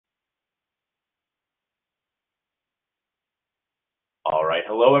All right,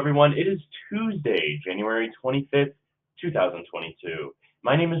 hello everyone. It is Tuesday, January 25th, 2022.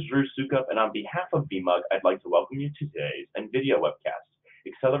 My name is Drew Sukup, and on behalf of VMUG, I'd like to welcome you to today's Nvidia Webcast,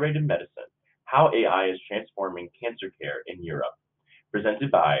 Accelerated Medicine, How AI is Transforming Cancer Care in Europe, presented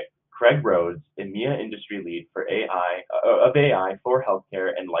by Craig Rhodes, EMEA Industry Lead for AI for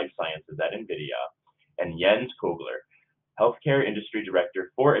Healthcare and Life Sciences at Nvidia, and Jens Kogler, Healthcare Industry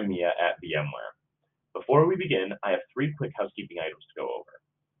Director for EMEA at VMware. Before we begin, I have three quick housekeeping items to go over.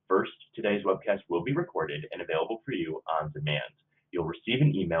 First, today's webcast will be recorded and available for you on demand. You'll receive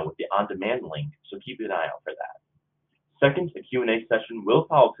an email with the on-demand link, so keep an eye out for that. Second, a Q&A session will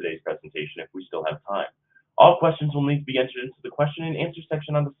follow today's presentation if we still have time. All questions will need to be entered into the question and answer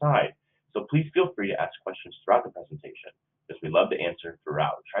section on the side, so please feel free to ask questions throughout the presentation, as we love to answer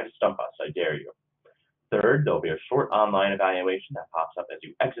throughout. Try to stump us, I dare you. Third, there'll be a short online evaluation that pops up as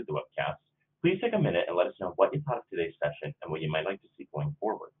you exit the webcast. Please take a minute and let us know what you thought of today's session and what you might like to see going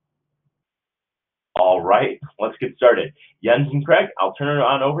forward. All right, let's get started. Jens and Craig, I'll turn it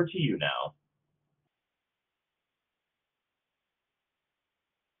on over to you now.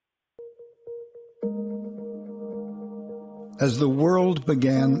 As the world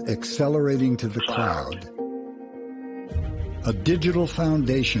began accelerating to the cloud, a digital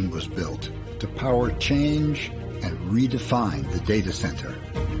foundation was built to power change and redefine the data center,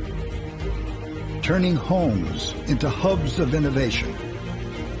 turning homes into hubs of innovation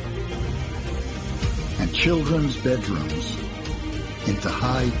and children's bedrooms into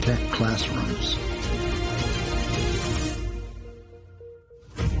high-tech classrooms,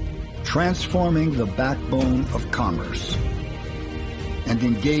 transforming the backbone of commerce and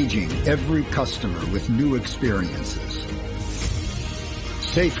engaging every customer with new experiences,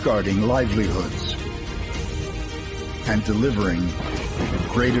 safeguarding livelihoods and delivering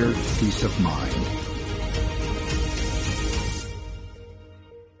greater peace of mind.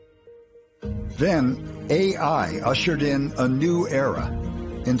 Then, AI ushered in a new era,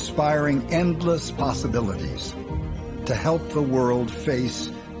 inspiring endless possibilities to help the world face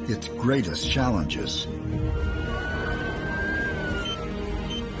its greatest challenges.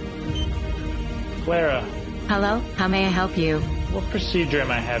 Clara. Hello, how may I help you? What procedure am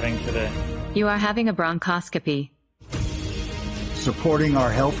I having today? You are having a bronchoscopy. Supporting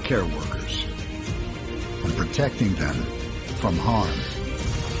our healthcare workers and protecting them from harm.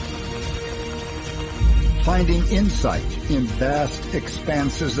 Finding insight in vast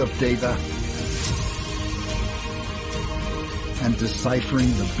expanses of data and deciphering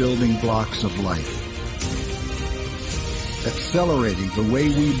the building blocks of life. Accelerating the way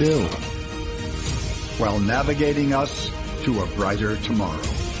we build while navigating us to a brighter tomorrow.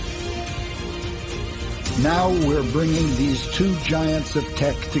 Now we're bringing these two giants of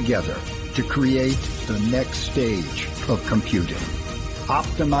tech together to create the next stage of computing,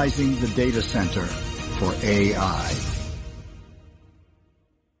 optimizing the data center for AI.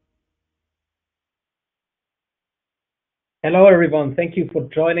 Hello everyone, thank you for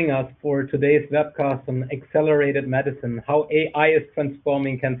joining us for today's webcast on Accelerated Medicine, how AI is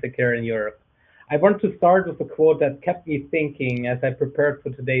transforming cancer care in Europe. I want to start with a quote that kept me thinking as I prepared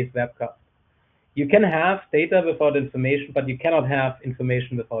for today's webcast. You can have data without information, but you cannot have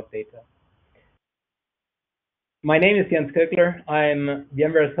information without data. My name is Jens Kogler. I'm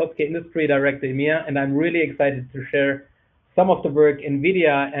VMware's Healthcare Industry Director EMEA, and I'm really excited to share some of the work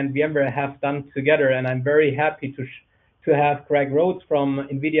Nvidia and VMware have done together, and I'm very happy to have Craig Rhodes from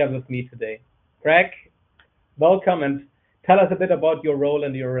Nvidia with me today. Craig, welcome, and tell us a bit about your role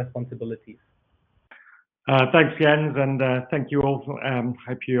and your responsibilities. Thanks, Jens, and thank you all.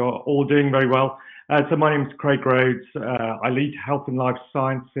 Hope you're all doing very well. So my name is Craig Rhodes. I lead Health and Life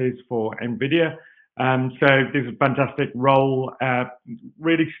Sciences for Nvidia. So this is a fantastic role,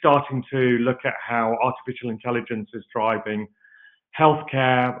 really starting to look at how artificial intelligence is driving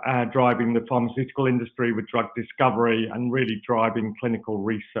healthcare, driving the pharmaceutical industry with drug discovery, and really driving clinical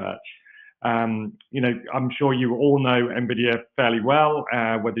research. I'm sure you all know Nvidia fairly well,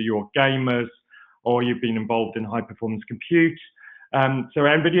 whether you're gamers or you've been involved in high performance compute. So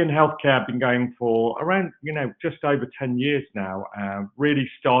Nvidia and healthcare have been going for around, just over 10 years now, really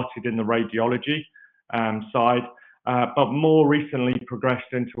started in the radiology side, but more recently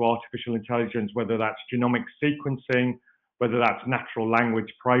progressed into artificial intelligence, whether that's genomic sequencing, whether that's natural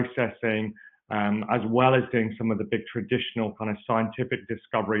language processing, as well as doing some of the big traditional kind of scientific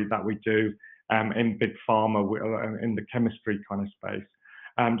discovery that we do in big pharma, in the chemistry kind of space.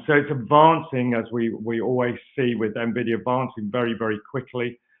 So it's advancing, as we always see with Nvidia, advancing very, very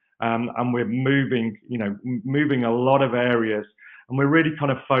quickly, and we're moving a lot of areas, and we're really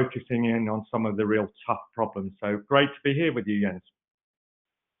kind of focusing in on some of the real tough problems. So great to be here with you, Jens.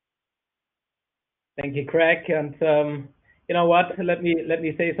 Thank you, Craig. And you know what? Let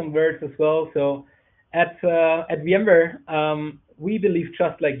me say some words as well. So at VMware, we believe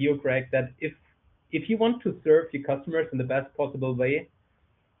just like you, Craig, that if you want to serve your customers in the best possible way,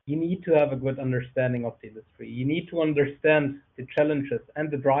 you need to have a good understanding of the industry. You need to understand the challenges and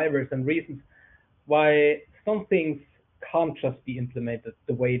the drivers and reasons why some things can't just be implemented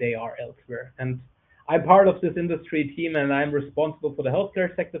the way they are elsewhere. And I'm part of this industry team, and I'm responsible for the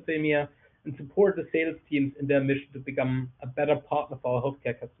healthcare sector for EMEA and support the sales teams in their mission to become a better partner for our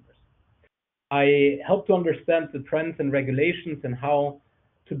healthcare customers. I help to understand the trends and regulations and how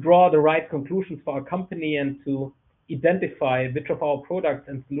to draw the right conclusions for our company and to identify which of our products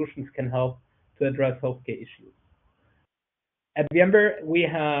and solutions can help to address healthcare issues. At VMware, we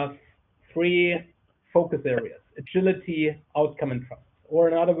have three focus areas: agility, outcome, and trust. Or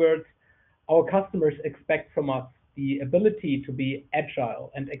in other words, our customers expect from us the ability to be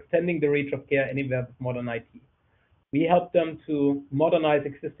agile and extending the reach of care anywhere with modern IT. We help them to modernize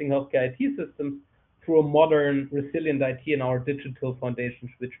existing healthcare IT systems through a modern, resilient IT and our digital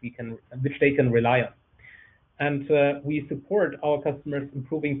foundations, which they can rely on. And we support our customers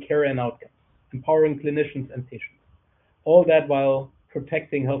improving care and outcomes, empowering clinicians and patients. All that while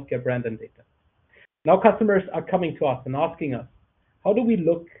protecting healthcare brand and data. Now customers are coming to us and asking us, how do we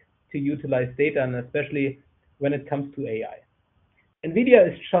look to utilize data, and especially when it comes to AI?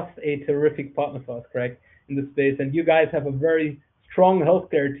 Nvidia is just a terrific partner for us, Greg, in this space, and you guys have a very strong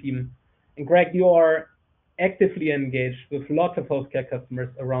healthcare team. And Greg, you are actively engaged with lots of healthcare customers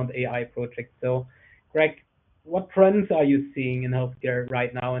around AI projects. So, Greg, what trends are you seeing in healthcare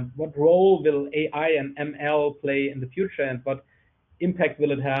right now, and what role will AI and ML play in the future, and what impact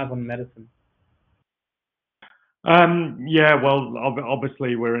will it have on medicine? Yeah, well,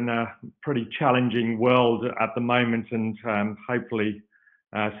 obviously we're in a pretty challenging world at the moment, and hopefully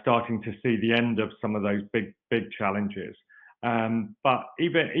starting to see the end of some of those big challenges. But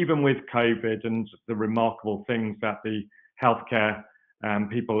even with COVID and the remarkable things that the healthcare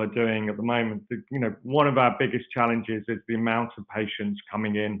people are doing at the moment, one of our biggest challenges is the amount of patients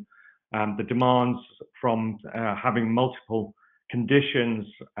coming in, the demands from having multiple conditions.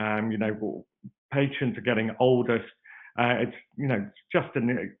 Patients are getting older. It's just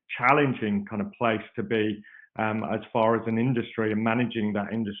a challenging kind of place to be as far as an industry and managing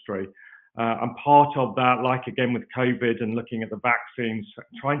that industry. And part of that, like again with COVID and looking at the vaccines,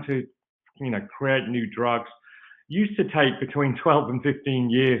 trying to create new drugs, used to take between 12 and 15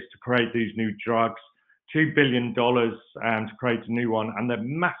 years to create these new drugs, $2 billion to create a new one, and the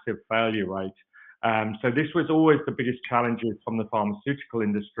massive failure rate. So this was always the biggest challenges from the pharmaceutical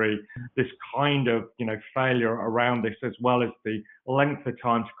industry, this kind of failure around this, as well as the length of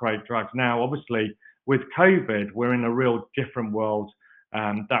time to create drugs. Now, obviously, with COVID, we're in a real different world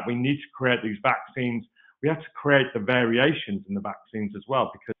that we need to create these vaccines. We have to create the variations in the vaccines as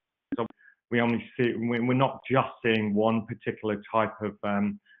well, because we're not just seeing one particular type of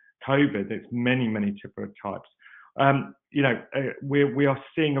COVID. It's many different types. We are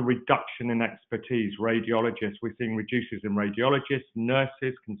seeing a reduction in expertise, radiologists. We're seeing reducers in radiologists,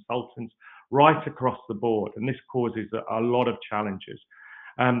 nurses, consultants, right across the board, and this causes a lot of challenges.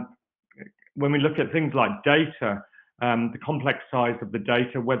 When we look at things like data, the complex size of the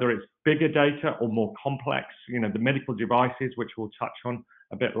data, whether it's bigger data or more complex, the medical devices, which we'll touch on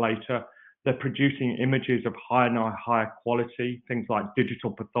a bit later, they're producing images of higher quality, things like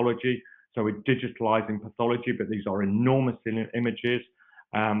digital pathology. So we're digitalizing pathology, but these are enormous images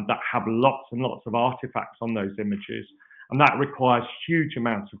that have lots and lots of artifacts on those images. And that requires huge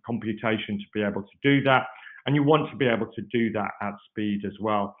amounts of computation to be able to do that. And you want to be able to do that at speed as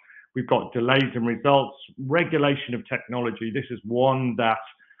well. We've got delays in results, regulation of technology. This is one that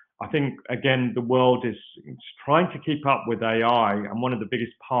I think, again, the world is trying to keep up with AI. And one of the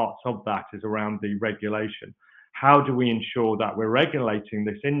biggest parts of that is around the regulation. How do we ensure that we're regulating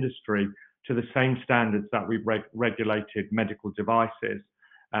this industry to the same standards that we've regulated medical devices,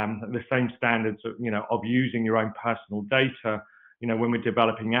 the same standards of using your own personal data, when we're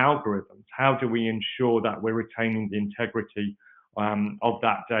developing algorithms? How do we ensure that we're retaining the integrity of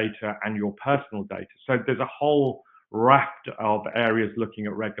that data and your personal data? So there's a whole raft of areas looking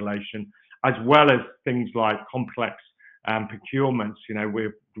at regulation, as well as things like complex procurements.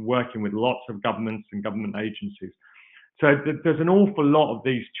 We're working with lots of governments and government agencies. So there's an awful lot of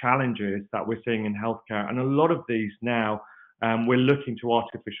these challenges that we're seeing in healthcare, and a lot of these now we're looking to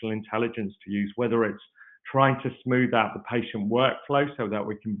artificial intelligence to use, whether it's trying to smooth out the patient workflow so that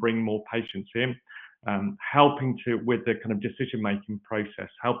we can bring more patients in, helping with the kind of decision-making process,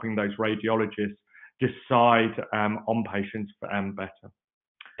 helping those radiologists decide on patients better.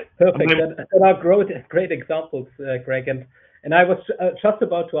 Perfect. then, That are great examples, Greg. And I was just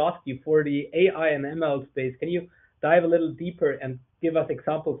about to ask you for the AI and ML space. Can you dive a little deeper and give us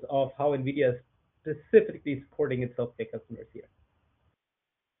examples of how NVIDIA is specifically supporting its healthcare customers here?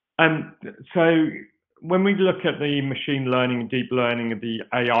 so when we look at the machine learning and deep learning and the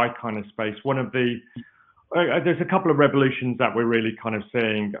AI kind of space, there's a couple of revolutions that we're really kind of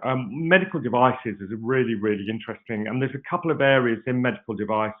seeing. Medical devices is really, really interesting, and there's a couple of areas in medical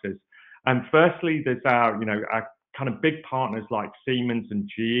devices. And firstly, there's our kind of big partners like Siemens and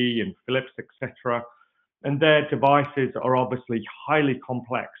GE and Philips, etc. And their devices are obviously highly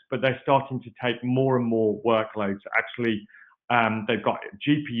complex, but they're starting to take more and more workloads. Actually, they've got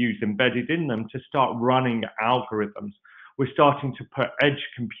GPUs embedded in them to start running algorithms. We're starting to put edge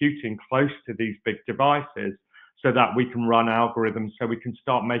computing close to these big devices so that we can run algorithms, so we can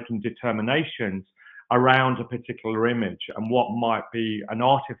start making determinations around a particular image and what might be an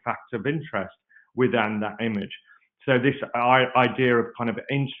artifact of interest within that image. So this idea of kind of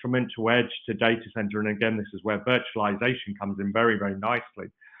instrument to edge to data center, and again, this is where virtualization comes in very, very nicely.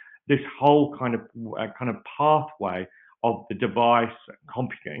 This whole kind of pathway of the device,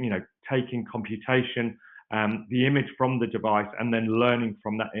 taking computation, the image from the device, and then learning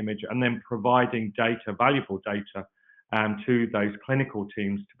from that image, and then providing data, valuable data, to those clinical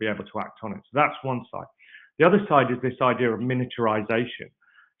teams to be able to act on it. So that's one side. The other side is this idea of miniaturization.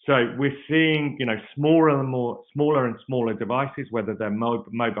 So we're seeing, smaller and smaller devices, whether they're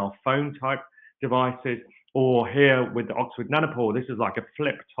mobile phone type devices, or here with the Oxford Nanopore, this is like a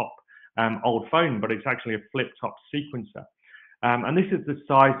flip top old phone, but it's actually a flip top sequencer. And this is the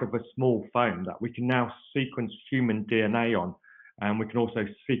size of a small phone that we can now sequence human DNA on. And we can also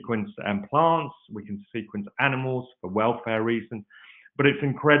sequence plants, we can sequence animals for welfare reasons. But it's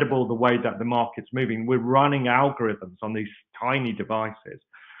incredible the way that the market's moving. We're running algorithms on these tiny devices.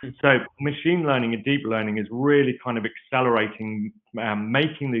 So machine learning and deep learning is really kind of accelerating,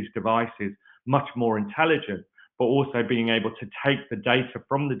 making these devices much more intelligent, but also being able to take the data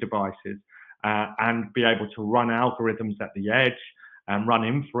from the devices and be able to run algorithms at the edge and run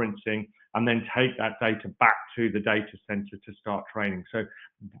inferencing, and then take that data back to the data center to start training. So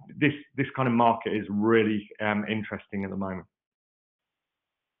this kind of market is really interesting at the moment.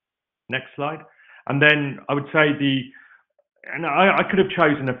 Next slide. And then I would say and I could have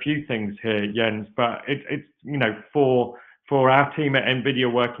chosen a few things here, Jens, but it's for our team at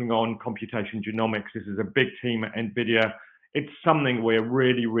NVIDIA working on computation genomics, this is a big team at NVIDIA. It's something we're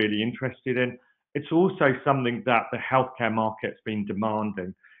really, really interested in. It's also something that the healthcare market's been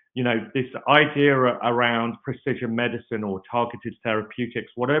demanding. This idea around precision medicine or targeted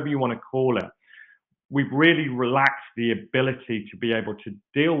therapeutics, whatever you want to call it, we've really relaxed the ability to be able to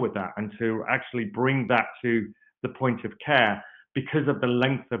deal with that and to actually bring that to the point of care because of the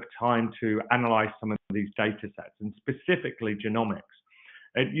length of time to analyze some of these data sets, and specifically genomics.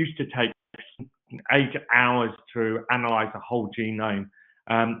 It used to take 8 hours to analyze a whole genome.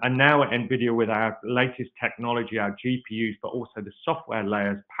 And now at NVIDIA, with our latest technology, our GPUs, but also the software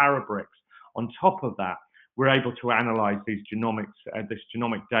layers, Parabricks, on top of that, we're able to analyze these genomics, this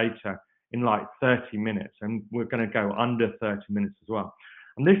genomic data in like 30 minutes. And we're going to go under 30 minutes as well.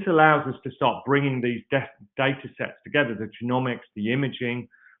 And this allows us to start bringing these data sets together, the genomics, the imaging,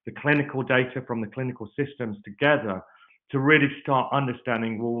 the clinical data from the clinical systems together, to really start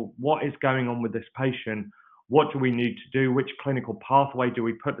understanding, well, what is going on with this patient? What do we need to do? Which clinical pathway do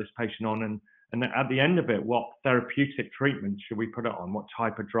we put this patient on? And at the end of it, what therapeutic treatment should we put it on? What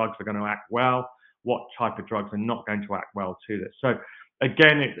type of drugs are going to act well? What type of drugs are not going to act well to this? So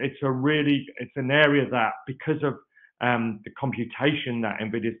again, it's an area that, because of the computation that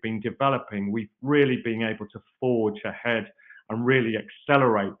NVIDIA's been developing, we've really been able to forge ahead and really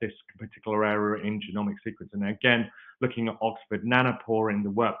accelerate this particular area in genomic sequencing. And again, looking at Oxford Nanopore and the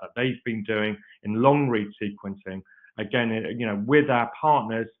work that they've been doing in long read sequencing, again, with our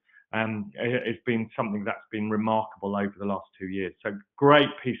partners, it's been something that's been remarkable over the last 2 years. So great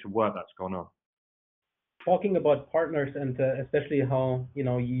piece of work that's gone on. Talking about partners and especially how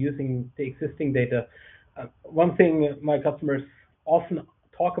you're using the existing data, one thing my customers often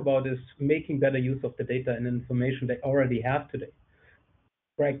talk about is making better use of the data and information they already have today.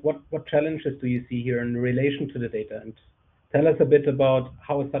 Greg, what challenges do you see here in relation to the data? And tell us a bit about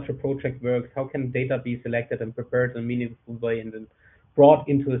how such a project works. How can data be selected and prepared in a meaningful way and then brought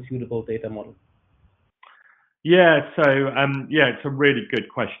into a suitable data model? Yeah, so it's a really good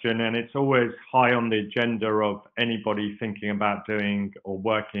question, and it's always high on the agenda of anybody thinking about doing or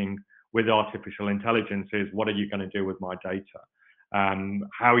working with artificial intelligence is, what are you going to do with my data?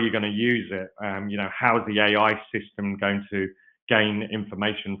 How are you going to use it? How is the AI system going to gain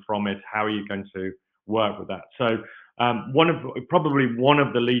information from it? How are you going to work with that? So probably one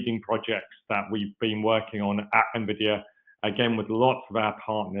of the leading projects that we've been working on at NVIDIA, again with lots of our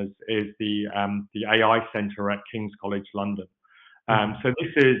partners, is the AI Centre at King's College London. So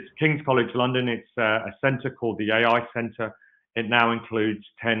this is King's College London. It's a centre called the AI Centre. It now includes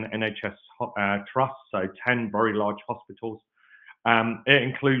 10 NHS trusts, so 10 very large hospitals. It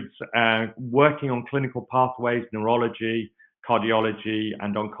includes working on clinical pathways, neurology, cardiology,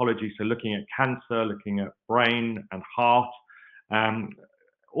 and oncology, so looking at cancer, looking at brain and heart,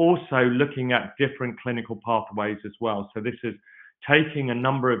 also looking at different clinical pathways as well. So this is taking a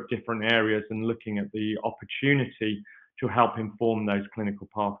number of different areas and looking at the opportunity to help inform those clinical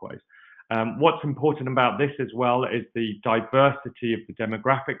pathways. What's important about this as well is the diversity of the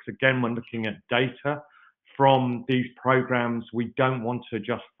demographics. Again, when looking at data from these programs, we don't want to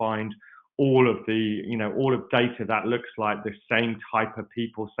just find all of data that looks like the same type of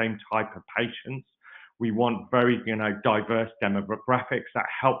people, same type of patients. We want very, diverse demographics that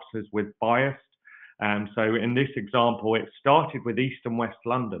helps us with bias. So in this example, it started with East and West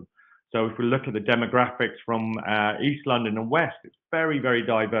London. So if we look at the demographics from East London and West, it's very, very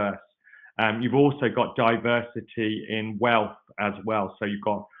diverse. You've also got diversity in wealth as well. So you've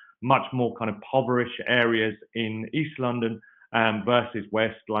got much more kind of impoverished areas in East London versus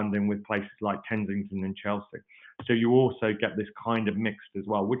West London with places like Kensington and Chelsea. So you also get this kind of mixed as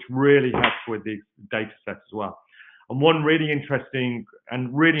well, which really helps with these data sets as well. And one really interesting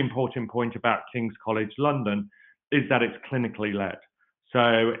and really important point about King's College London is that it's clinically led.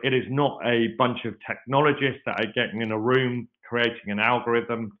 So it is not a bunch of technologists that are getting in a room creating an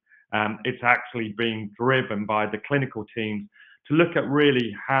algorithm. It's actually being driven by the clinical teams to look at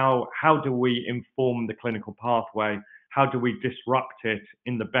really how do we inform the clinical pathway? How do we disrupt it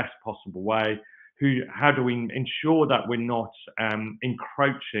in the best possible way? How do we ensure that we're not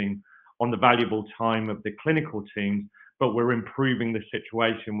encroaching on the valuable time of the clinical teams, but we're improving the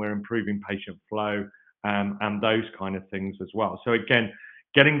situation, we're improving patient flow, and those kind of things as well. So again,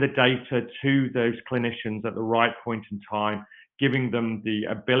 getting the data to those clinicians at the right point in time, giving them the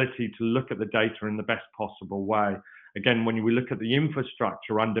ability to look at the data in the best possible way. Again, when we look at the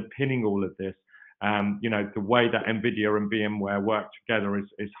infrastructure underpinning all of this, the way that NVIDIA and VMware work together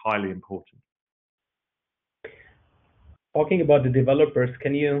is highly important. Talking about the developers,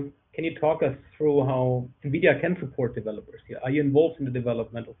 can you talk us through how NVIDIA can support developers here? Are you involved in the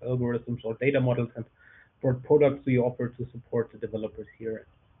development of algorithms or data models, and what products do you offer to support the developers here?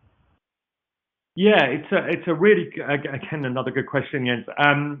 Yeah, it's a really, again, another good question, Jens.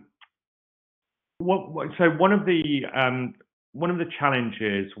 So one of the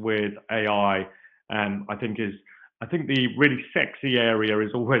challenges with AI, I think the really sexy area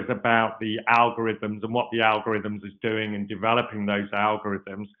is always about the algorithms and what the algorithms is doing and developing those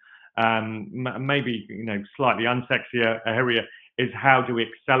algorithms. Maybe slightly unsexy area is how do we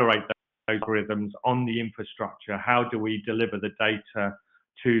accelerate those algorithms on the infrastructure? How do we deliver the data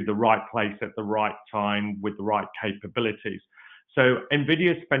to the right place at the right time with the right capabilities? So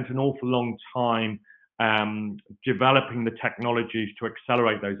NVIDIA spent an awful long time developing the technologies to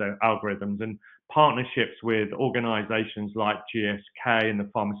accelerate those algorithms, and partnerships with organizations like GSK in the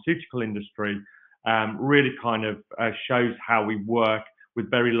pharmaceutical industry really kind of shows how we work with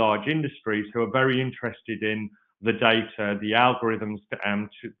very large industries who are very interested in the data, the algorithms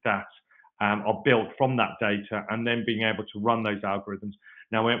that are built from that data, and then being able to run those algorithms.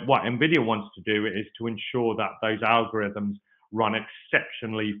 Now, what NVIDIA wants to do is to ensure that those algorithms run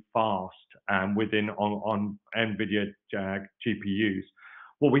exceptionally fast on NVIDIA GPUs.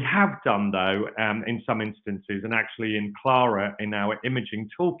 What we have done, though, in some instances, and actually in Clara, in our imaging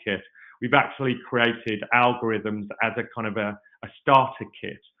toolkit, we've actually created algorithms as a kind of a starter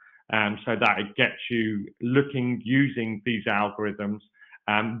kit, so that it gets you using these algorithms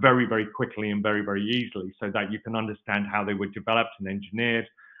very, very quickly and very, very easily, so that you can understand how they were developed and engineered,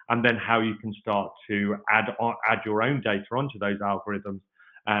 and then how you can start to add your own data onto those algorithms,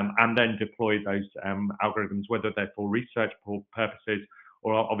 and then deploy those algorithms, whether they're for research purposes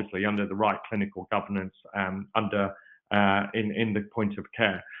or obviously under the right clinical governance in the point of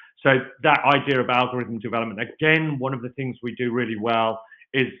care. So that idea of algorithm development, again, one of the things we do really well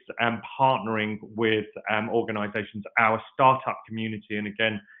is partnering with organizations, our startup community. And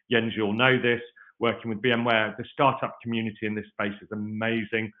again, Jens, you'll know this, working with VMware, the startup community in this space is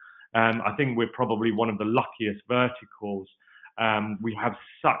amazing. I think we're probably one of the luckiest verticals. We have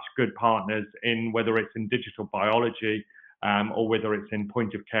such good partners in whether it's in digital biology or whether it's in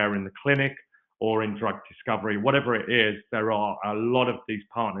point of care in the clinic or in drug discovery, whatever it is, there are a lot of these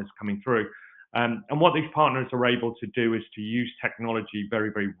partners coming through. And what these partners are able to do is to use technology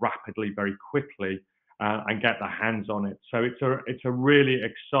very, very rapidly, very quickly, and get their hands on it. So it's a really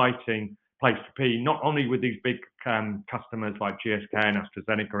exciting place to be, not only with these big customers like GSK and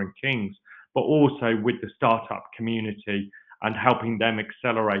AstraZeneca and Kings, but also with the startup community and helping them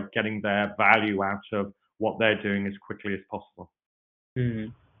accelerate getting their value out of what they're doing as quickly as possible.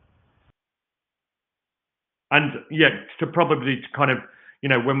 Mm. And yeah, to kind of,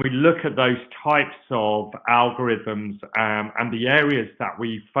 when we look at those types of algorithms and the areas that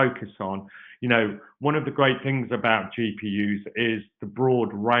we focus on, one of the great things about GPUs is the broad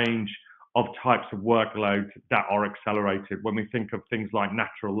range of types of workloads that are accelerated. When we think of things like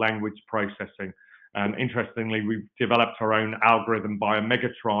natural language processing, interestingly, we've developed our own algorithm via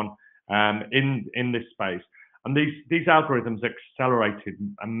Megatron in this space. And these algorithms accelerated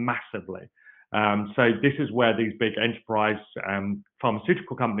massively. So this is where these big enterprise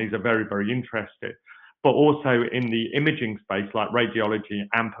pharmaceutical companies are very, very interested. But also in the imaging space, like radiology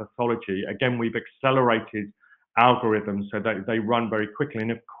and pathology, again, we've accelerated algorithms so that they run very quickly.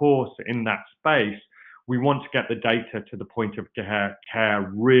 And of course, in that space, we want to get the data to the point of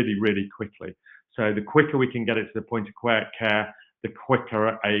care really, really quickly. So the quicker we can get it to the point of care, the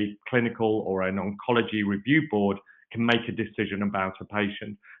quicker a clinical or an oncology review board can make a decision about a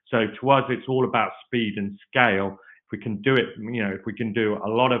patient. So to us, it's all about speed and scale. If we can do it, if we can do a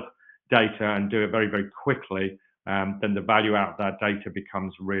lot of data and do it very, very quickly, then the value out of that data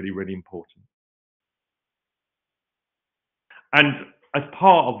becomes really, really important. And as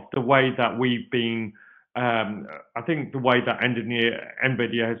part of the way that we've been, I think the way that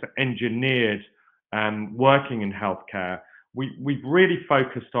Nvidia has engineered working in healthcare, we've really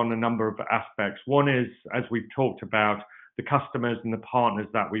focused on a number of aspects. One is, as we've talked about, the customers and the partners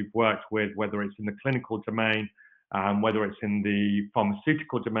that we've worked with, whether it's in the clinical domain, whether it's in the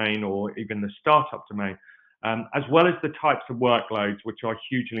pharmaceutical domain or even the startup domain, as well as the types of workloads which are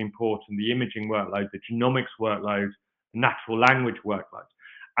hugely important, the imaging workload, the genomics workload, the natural language workload.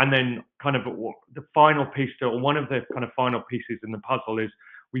 And then kind of the final piece, or one of the kind of final pieces in the puzzle is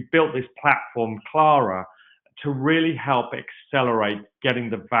we built this platform, Clara, to really help accelerate getting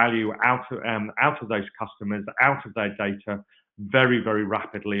the value out of those customers, out of their data very, very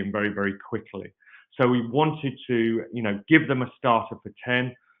rapidly and very, very quickly. So we wanted to, give them a starter for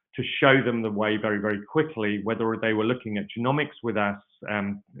 10 to show them the way very, very quickly, whether they were looking at genomics with our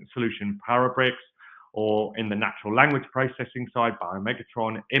solution Parabricks, or in the natural language processing side,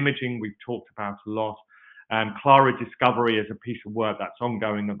 Biomegatron, imaging we've talked about a lot. Clara Discovery is a piece of work that's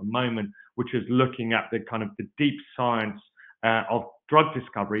ongoing at the moment, which is looking at the kind of the deep science of drug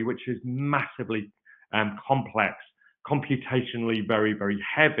discovery, which is massively complex, computationally very, very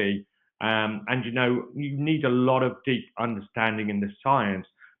heavy. And you need a lot of deep understanding in the science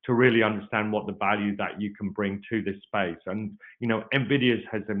to really understand what the value that you can bring to this space. And, Nvidia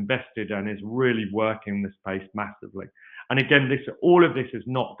has invested and is really working in this space massively. And again, all of this is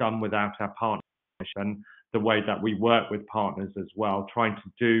not done without our partners and the way that we work with partners as well, trying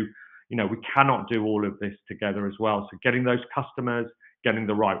to do, we cannot do all of this together as well. So getting those customers, getting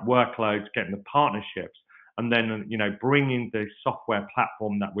the right workloads, getting the partnerships, and then, bringing the software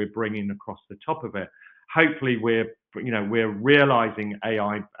platform that we're bringing across the top of it. Hopefully we're realizing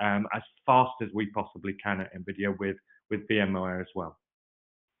AI as fast as we possibly can at Nvidia with VMware as well.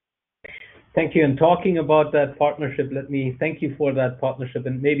 Thank you. And talking about that partnership, let me thank you for that partnership,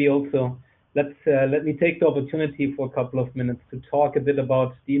 and maybe also let me take the opportunity for a couple of minutes to talk a bit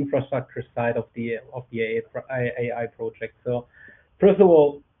about the infrastructure side of the AI project. So, first of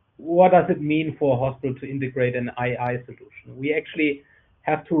all, what does it mean for a hospital to integrate an AI solution? We actually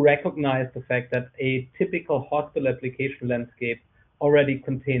have to recognize the fact that a typical hospital application landscape already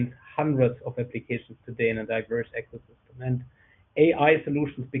contains hundreds of applications today in a diverse ecosystem. And AI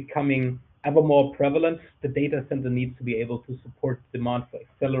solutions becoming ever more prevalent, the data center needs to be able to support demand for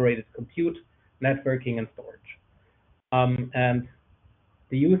accelerated compute, networking, and storage. And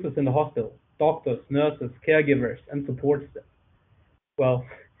the users in the hospital, doctors, nurses, caregivers, and support staff, well,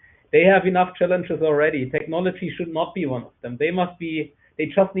 they have enough challenges already. Technology should not be one of them. They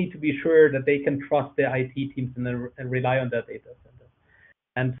just need to be sure that they can trust their IT teams and rely on their data center.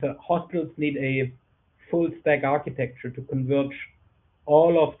 And hospitals need a full stack architecture to converge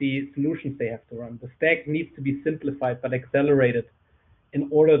all of the solutions they have to run. The stack needs to be simplified but accelerated in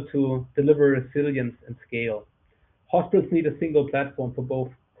order to deliver resilience and scale. Hospitals need a single platform for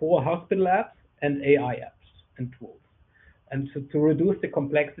both core hospital apps and AI apps and tools, and to reduce the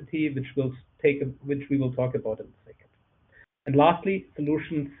complexity, which we will talk about in a second. And lastly,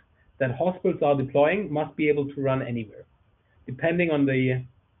 solutions that hospitals are deploying must be able to run anywhere. Depending on the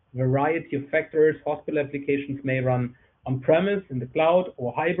variety of factors. Hospital applications may run on-premise, in the cloud,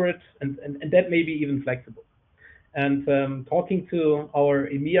 or hybrid, and that may be even flexible. And talking to our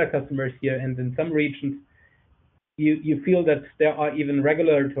EMEA customers here, and in some regions, you feel that there are even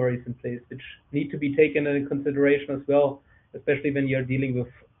regulatories in place which need to be taken into consideration as well, especially when you're dealing with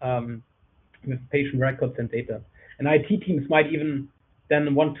patient records and data. And IT teams might even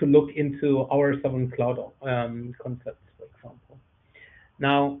then want to look into our sovereign cloud concepts, for example.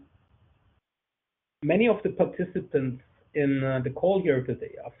 Now, many of the participants in the call here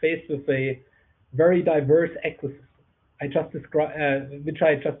today are faced with a very diverse ecosystem which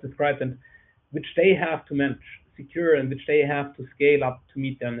I just described, and which they have to manage, secure, and which they have to scale up to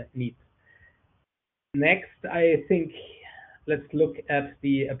meet their needs. Next, I think let's look at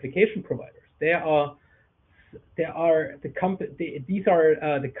the application providers. These are the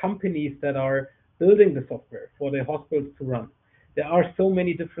companies that are building the software for the hospitals to run. There are so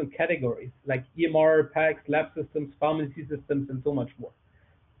many different categories like EMR, PACS, lab systems, pharmacy systems, and so much more.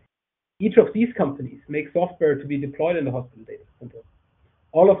 Each of these companies make software to be deployed in the hospital data center.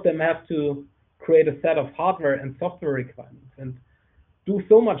 All of them have to create a set of hardware and software requirements and do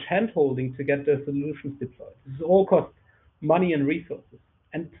so much hand-holding to get their solutions deployed. This all costs money and resources.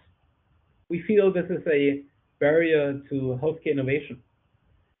 And we feel this is a barrier to healthcare innovation.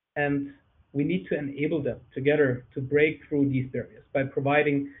 And we need to enable them together to break through these barriers by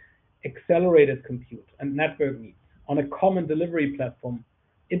providing accelerated compute and network needs on a common delivery platform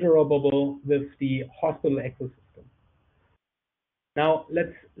interoperable with the hospital ecosystem. Now,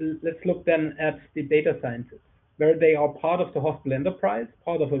 let's look then at the data scientists, where they are part of the hospital enterprise,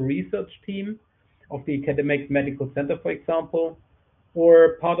 part of a research team of the academic medical center, for example,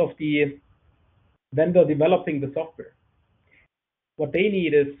 or part of the vendor developing the software. What they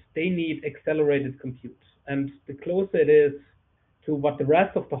need is accelerated compute. And the closer it is to what the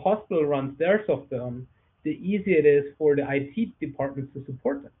rest of the hospital runs their software on, the easier it is for the IT departments to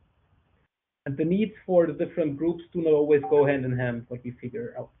support them. And the needs for the different groups do not always go hand in hand, what we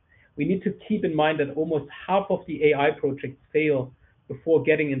figure out. We need to keep in mind that almost half of the AI projects fail before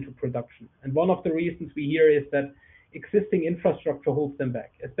getting into production. And one of the reasons we hear is that existing infrastructure holds them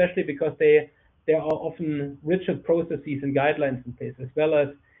back, especially because there are often rigid processes and guidelines in place, as well as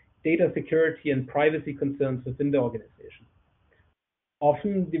data security and privacy concerns within the organization.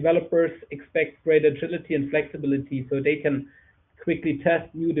 Often developers expect great agility and flexibility so they can quickly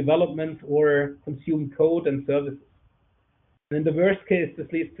test new developments or consume code and services. And in the worst case,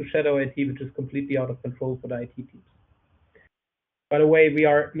 this leads to shadow IT, which is completely out of control for the IT teams. By the way, we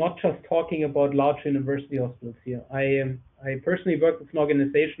are not just talking about large university hospitals here. I personally work with an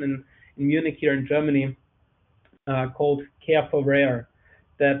organization in Munich here in Germany called Care for Rare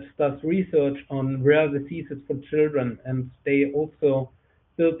that does research on rare diseases for children, and they also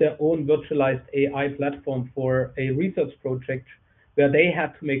built their own virtualized AI platform for a research project where they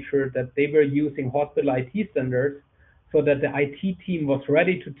had to make sure that they were using hospital IT standards so that the IT team was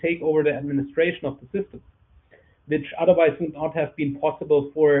ready to take over the administration of the systems, which otherwise would not have been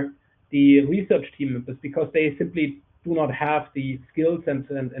possible for the research team members because they simply do not have the skills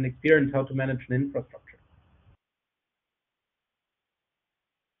and experience how to manage an infrastructure.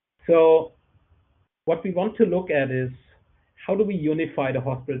 So what we want to look at is how do we unify the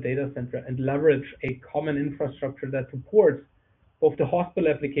hospital data center and leverage a common infrastructure that supports both the hospital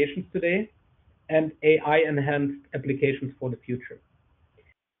applications today and AI-enhanced applications for the future.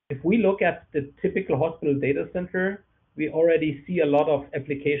 If we look at the typical hospital data center, we already see a lot of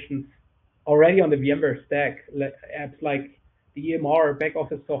applications already on the VMware stack, apps like the EMR, back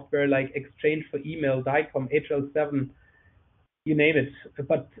office software like Exchange for email, DICOM, HL7, you name it.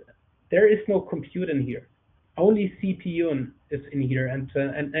 But there is no compute in here. Only CPU is in here and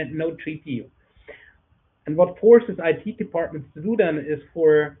no GPU. And what forces IT departments to do then is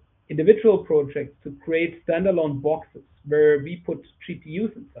for individual projects to create standalone boxes where we put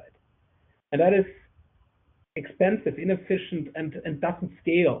GPUs inside. And that is expensive, inefficient, and doesn't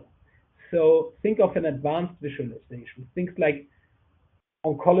scale. So think of an advanced visualization, things like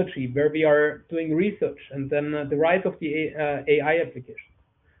oncology, where we are doing research, and then the rise of the AI applications.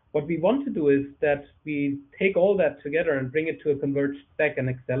 What we want to do is that we take all that together and bring it to a converged stack and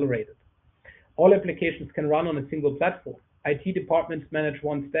accelerate it. All applications can run on a single platform. IT departments manage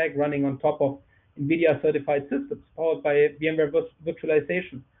one stack running on top of Nvidia certified systems powered by VMware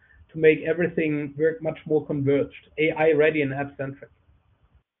virtualization to make everything work much more converged, AI ready and app centric.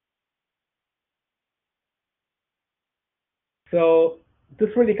 So this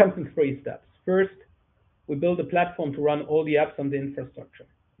really comes in 3 steps. First, we build a platform to run all the apps on the infrastructure,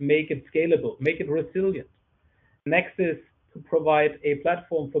 make it scalable, make it resilient. Next is to provide a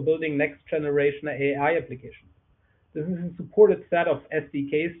platform for building next generation AI applications. This is a supported set of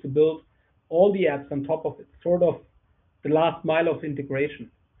SDKs to build all the apps on top of it, sort of the last mile of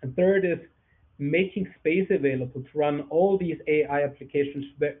integration. And third is making space available to run all these AI applications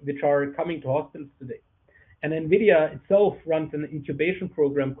which are coming to hospitals today. And Nvidia itself runs an incubation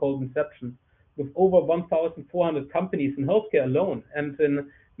program called Inception with over 1,400 companies in healthcare alone and in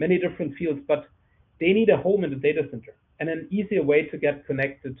many different fields, but they need a home in the data center and an easier way to get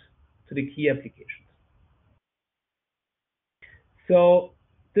connected to the key applications. So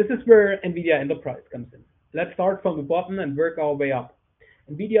this is where NVIDIA Enterprise comes in. Let's start from the bottom and work our way up.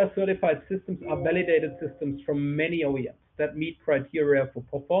 NVIDIA certified systems are validated systems from many OEMs that meet criteria for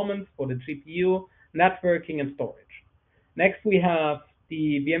performance for the GPU, networking, and storage. Next, we have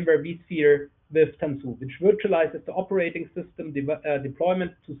the VMware vSphere with Tanzu, which virtualizes the operating system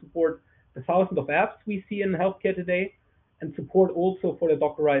deployment to support the thousands of apps we see in healthcare today, and support also for the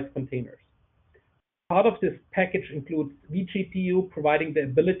Dockerized containers. Part of this package includes vGPU, providing the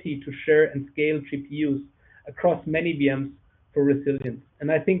ability to share and scale GPUs across many VMs for resilience.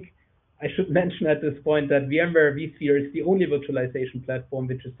 And I think I should mention at this point that VMware vSphere is the only virtualization platform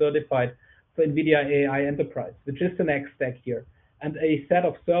which is certified for NVIDIA AI Enterprise, which is the next stack here, and a set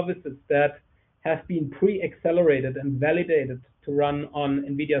of services that have been pre-accelerated and validated to run on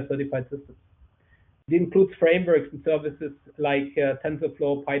NVIDIA certified systems. It includes frameworks and services like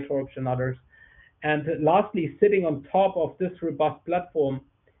TensorFlow, PyTorch, and others. And lastly, sitting on top of this robust platform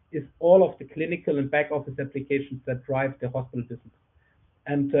is all of the clinical and back office applications that drive the hospital business.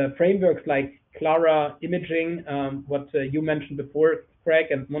 And frameworks like Clara Imaging, what you mentioned before, Craig,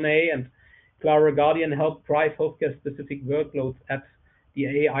 and Monet, and Clara Guardian help drive healthcare specific workloads at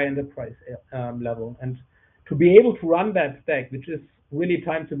the AI enterprise level. And to be able to run that stack, which is really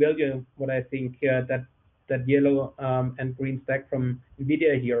time to value, what I think that yellow and green stack from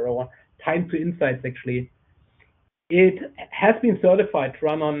NVIDIA here, or time to insights actually, it has been certified to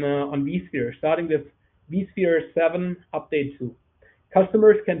run on vSphere, starting with vSphere 7 Update 2.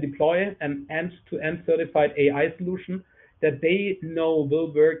 Customers can deploy an end-to-end certified AI solution that they know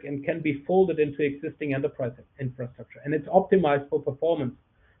will work and can be folded into existing enterprise infrastructure. And it's optimized for performance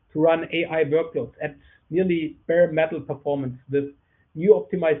to run AI workloads at nearly bare metal performance with new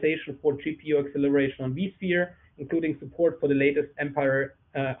optimization for GPU acceleration on vSphere, including support for the latest Empire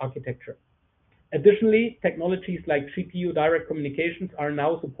architecture. Additionally, technologies like GPU direct communications are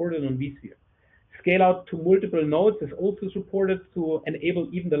now supported on vSphere. Scale out to multiple nodes is also supported to enable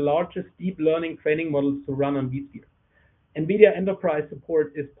even the largest deep learning training models to run on vSphere. NVIDIA Enterprise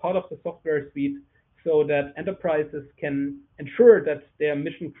support is part of the software suite so that enterprises can ensure that their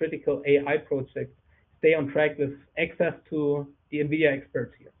mission critical AI projects stay on track with access to the NVIDIA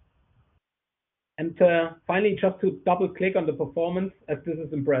experts here. And finally, just to double click on the performance, as this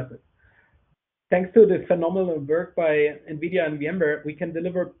is impressive. Thanks to the phenomenal work by NVIDIA and VMware, we can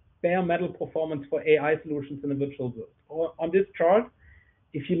deliver bare metal performance for AI solutions in the virtual world. On this chart,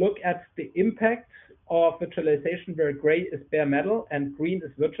 if you look at the impact of virtualization, where gray is bare metal and green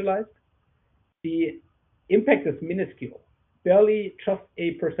is virtualized, the impact is minuscule, barely just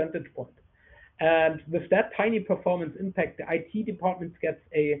a percentage point. And with that tiny performance impact, the IT department gets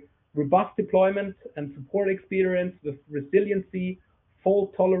a robust deployment and support experience with resiliency,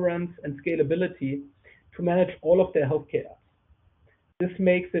 fault tolerance, and scalability to manage all of their healthcare apps. This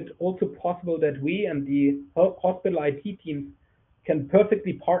makes it also possible that we and the hospital IT teams can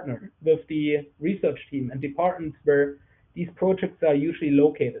perfectly partner with the research team and departments where these projects are usually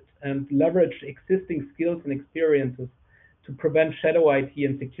located and leverage existing skills and experiences to prevent shadow IT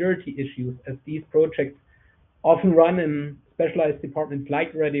and security issues, as these projects often run in specialized departments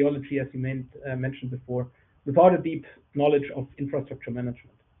like radiology, as you mentioned before, without a deep knowledge of infrastructure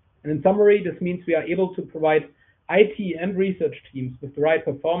management. And in summary, this means we are able to provide IT and research teams with the right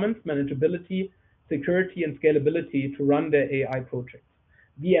performance, manageability, security, and scalability to run their AI projects,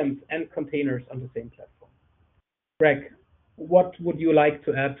 VMs, and containers on the same platform. Greg, what would you like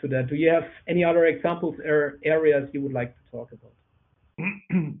to add to that? Do you have any other examples or areas you would like to talk about?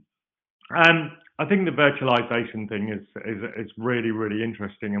 I think the virtualization thing is really, really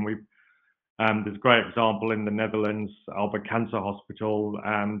interesting, and there's a great example in the Netherlands, Albert Cancer Hospital,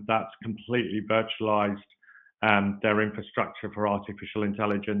 that's completely virtualized their infrastructure for artificial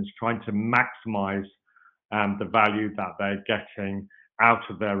intelligence, trying to maximize the value that they're getting out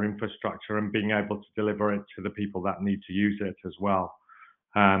of their infrastructure and being able to deliver it to the people that need to use it as well.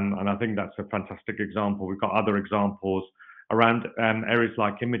 And I think that's a fantastic example. We've got other examples around areas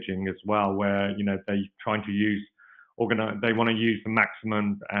like imaging as well, where they're trying to use they want to use the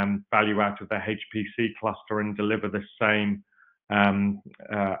maximum value out of their HPC cluster and deliver the same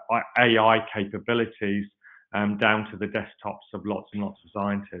AI capabilities down to the desktops of lots and lots of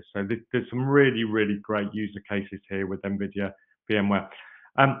scientists. So there's some really, really great user cases here with NVIDIA VMware.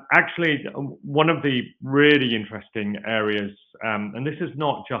 Actually, one of the really interesting areas, and this is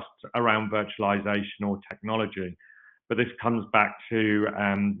not just around virtualization or technology, but this comes back to,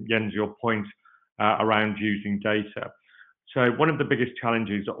 Jens, your point around using data. So one of the biggest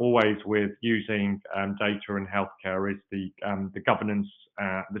challenges always with using data in healthcare is the governance,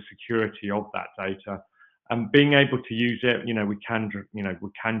 the security of that data. And being able to use it, we can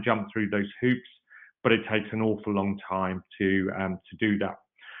jump through those hoops, but it takes an awful long time to do that.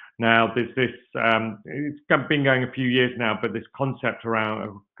 Now, there's this, it's been going a few years now, but this concept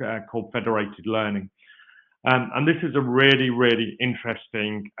around called federated learning. And this is a really, really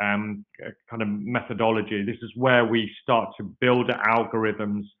interesting kind of methodology. This is where we start to build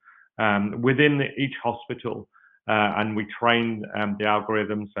algorithms within each hospital, and we train the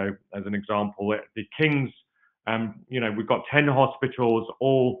algorithms. So, as an example, the King's, we've got 10 hospitals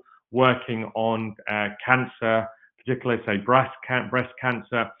all working on cancer, particularly say breast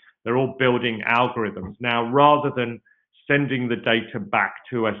cancer. They're all building algorithms now, rather than sending the data back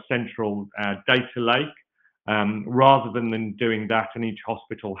to a central data lake. Rather than doing that and each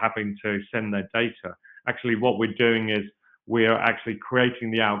hospital having to send their data, actually what we're doing is we're actually creating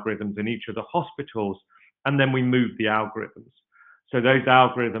the algorithms in each of the hospitals, and then we move the algorithms. So those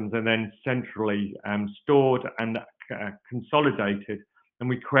algorithms are then centrally stored and consolidated, and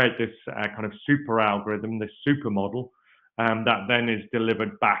we create this kind of super algorithm, this super model, that then is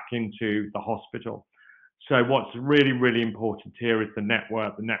delivered back into the hospital. So what's really, really important here is the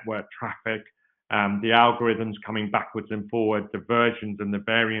network traffic, the algorithms coming backwards and forward, the versions and the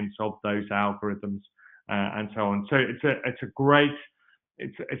variants of those algorithms, and so on. So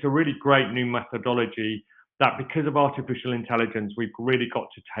it's a really great new methodology that, because of artificial intelligence, we've really got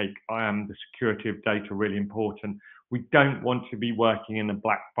to take the security of data really important. We don't want to be working in a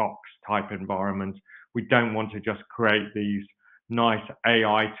black box type environment. We don't want to just create these nice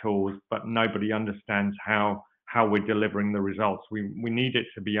AI tools, but nobody understands how we're delivering the results. We need it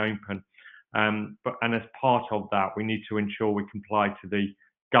to be open. And as part of that, we need to ensure we comply to the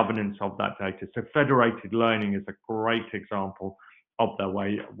governance of that data. So federated learning is a great example of the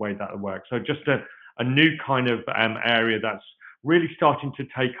way that works. So just a new kind of area that's really starting to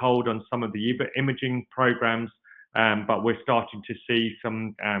take hold on some of the imaging programs, but we're starting to see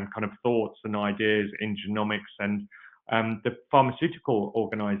some kind of thoughts and ideas in genomics, and the pharmaceutical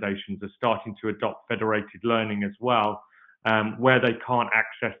organizations are starting to adopt federated learning as well, where they can't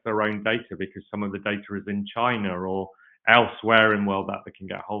access their own data because some of the data is in China or elsewhere in the world that they can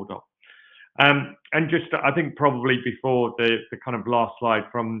get hold of. And just, I think probably before the kind of last slide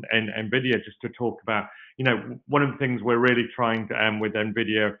from NVIDIA, just to talk about, one of the things we're really trying to, with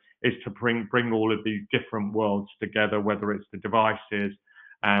NVIDIA, is to bring all of these different worlds together, whether it's the devices,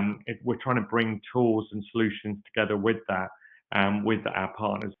 we're trying to bring tools and solutions together with that, with our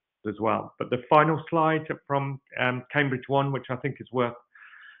partners as well. But the final slide from Cambridge One, which I think is worth,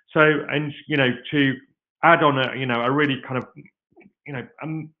 and to add on a really kind of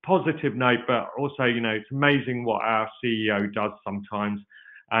a positive note, but also it's amazing what our CEO does sometimes,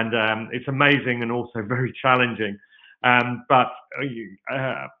 and it's amazing and also very challenging. But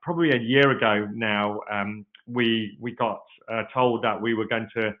probably a year ago now, we got told that we were going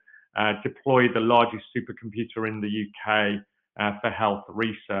to deploy the largest supercomputer in the UK for health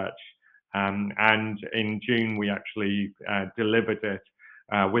research, and in June we actually delivered it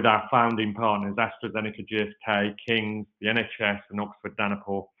with our founding partners, AstraZeneca, GSK, King's, the NHS, and Oxford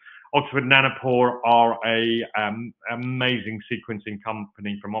Nanopore. Oxford Nanopore are a amazing sequencing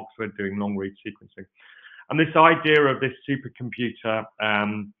company from Oxford doing long-read sequencing. And this idea of this supercomputer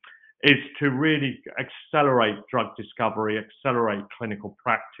is to really accelerate drug discovery, accelerate clinical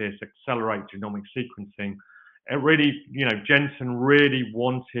practice, accelerate genomic sequencing. It really, Jensen really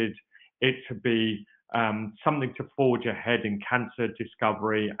wanted it to be something to forge ahead in cancer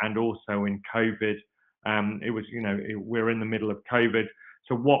discovery and also in COVID. It was, we're in the middle of COVID.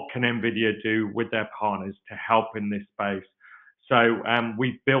 So what can NVIDIA do with their partners to help in this space? So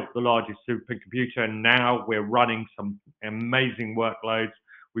we've built the largest supercomputer, and now we're running some amazing workloads.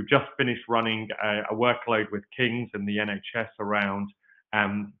 We've just finished running a workload with King's and the NHS around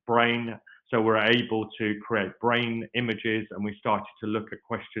brain. So we're able to create brain images, and we started to look at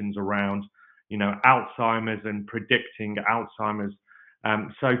questions around, Alzheimer's and predicting Alzheimer's.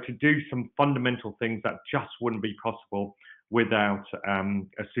 So to do some fundamental things that just wouldn't be possible without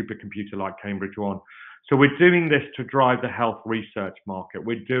a supercomputer like Cambridge One. So we're doing this to drive the health research market.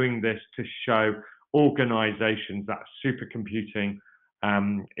 We're doing this to show organizations that supercomputing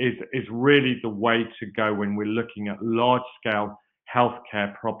is really the way to go when we're looking at large-scale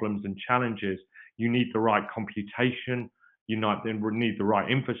healthcare problems and challenges. You need the right computation, you need the right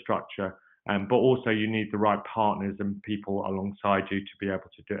infrastructure, but also you need the right partners and people alongside you to be able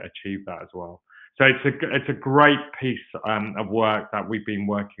to achieve that as well. So it's a great piece of work that we've been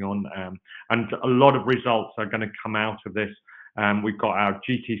working on, and a lot of results are going to come out of this. We've got our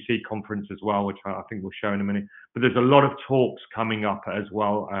GTC conference as well, which I think we'll show in a minute. But there's a lot of talks coming up as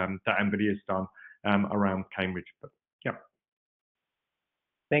well that NVIDIA's done around Cambridge. But yeah.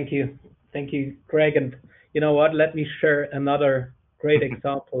 Thank you, Craig. And you know what? Let me share another great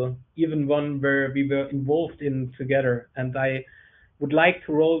example, even one where we were involved in together. And I would like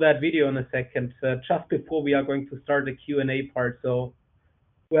to roll that video in a second, just before we are going to start the Q&A part. So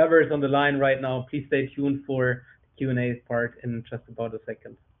whoever is on the line right now, please stay tuned for the Q&A part in just about a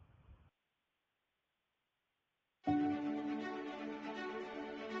second.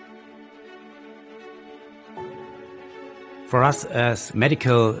 For us as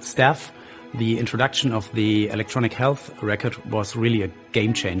medical staff, the introduction of the electronic health record was really a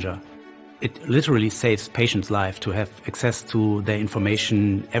game changer. It literally saves patients' lives to have access to their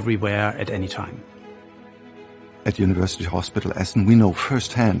information everywhere at any time. At University Hospital Essen, we know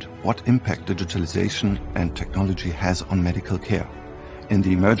firsthand what impact digitalization and technology has on medical care. In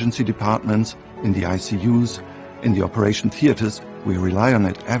the emergency departments, in the ICUs, in the operation theaters, we rely on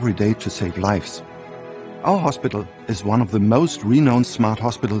it every day to save lives. Our hospital is one of the most renowned smart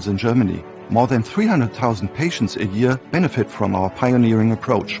hospitals in Germany. More than 300,000 patients a year benefit from our pioneering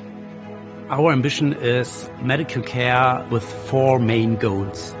approach. Our ambition is medical care with 4 main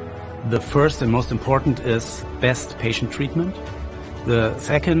goals. The first and most important is best patient treatment. The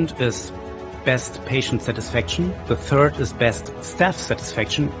second is best patient satisfaction. The third is best staff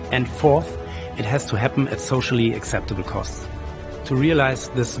satisfaction. And fourth, it has to happen at socially acceptable costs. To realize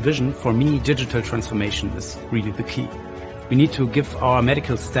this vision, for me, digital transformation is really the key. We need to give our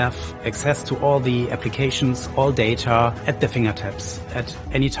medical staff access to all the applications, all data at their fingertips, at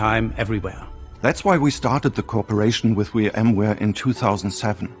any time, everywhere. That's why we started the cooperation with VMware in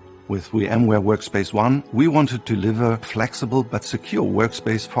 2007. With VMware Workspace ONE, we wanted to deliver flexible but secure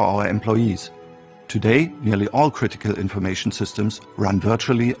workspace for our employees. Today, nearly all critical information systems run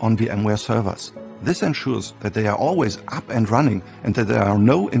virtually on VMware servers. This ensures that they are always up and running and that there are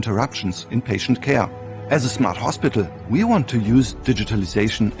no interruptions in patient care. As a smart hospital, we want to use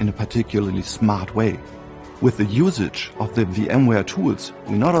digitalization in a particularly smart way. With the usage of the VMware tools,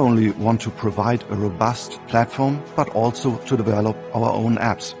 we not only want to provide a robust platform, but also to develop our own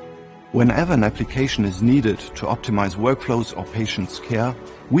apps. Whenever an application is needed to optimize workflows or patients' care,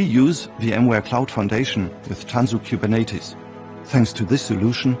 we use VMware Cloud Foundation with Tanzu Kubernetes. Thanks to this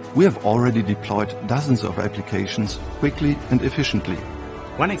solution, we have already deployed dozens of applications quickly and efficiently.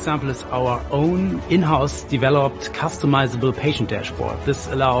 One example is our own in-house developed customizable patient dashboard. This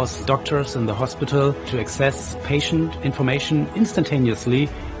allows doctors in the hospital to access patient information instantaneously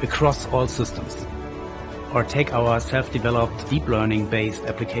across all systems. Or take our self-developed deep learning-based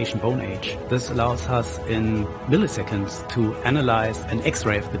application BoneAge. This allows us in milliseconds to analyze an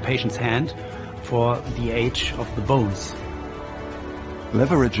X-ray of the patient's hand for the age of the bones.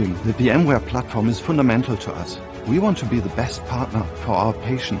 Leveraging the VMware platform is fundamental to us. We want to be the best partner for our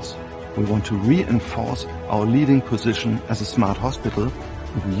patients. We want to reinforce our leading position as a smart hospital,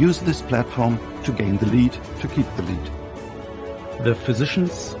 and we use this platform to gain the lead, to keep the lead. The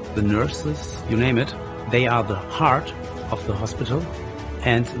physicians, the nurses, you name it, they are the heart of the hospital,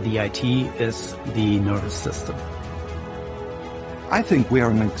 and the IT is the nervous system. I think we are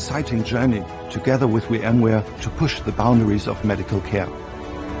on an exciting journey together with VMware to push the boundaries of medical care.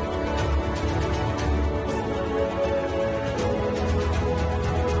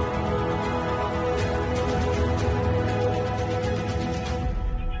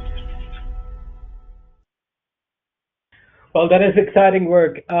 Well, that is exciting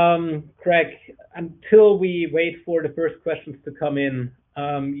work. Craig, until we wait for the first questions to come in,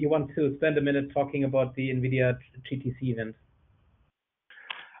 you want to spend a minute talking about the NVIDIA GTC event?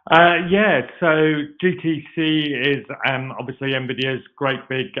 Yeah, so GTC is obviously NVIDIA's great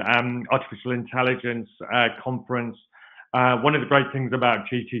big artificial intelligence conference. One of the great things about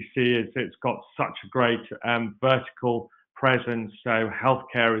GTC is it's got such a great vertical presence. So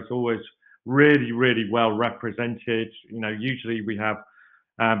healthcare is always really, really well represented. You know, usually we have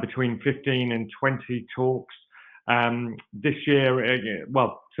between 15 and 20 talks. This year,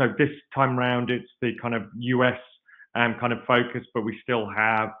 well, so this time round, it's the kind of US kind of focus, but we still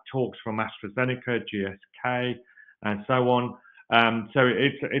have talks from AstraZeneca, GSK, and so on. So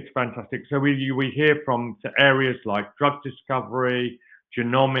it's fantastic. So we hear from areas like drug discovery,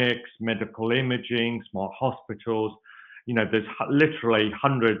 genomics, medical imaging, smart hospitals. There's literally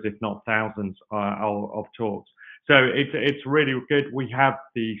hundreds, if not thousands, of talks. So it's really good. We have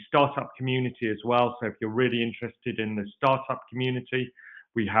the startup community as well. So if you're really interested in the startup community,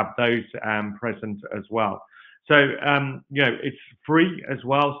 we have those present as well. So it's free as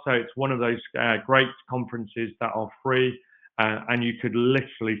well. So it's one of those great conferences that are free, and you could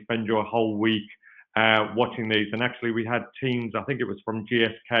literally spend your whole week watching these. And actually, we had teams. I think it was from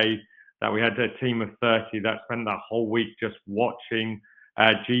GSK that we had a team of 30 that spent that whole week just watching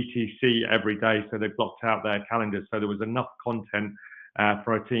GTC every day. So they blocked out their calendars. So there was enough content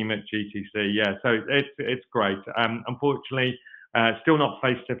for a team at GTC. Yeah, so it's great. Unfortunately, still not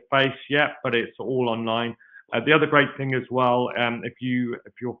face to face yet, but it's all online. The other great thing as well, if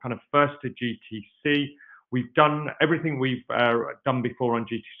you're kind of first to GTC, we've done everything we've done before on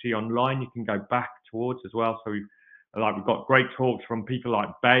GTC online. You can go back towards as well. So we've got great talks from people like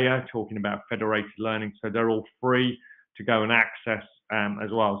Bayer talking about federated learning. So they're all free to go and access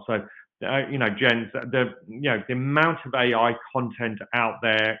as well. So Jens, the amount of AI content out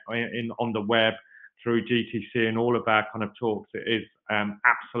there on the web through GTC and all of our kind of talks is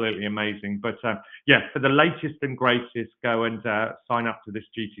absolutely amazing. But for the latest and greatest, go and sign up to this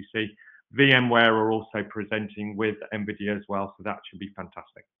GTC. VMware are also presenting with NVIDIA as well, so that should be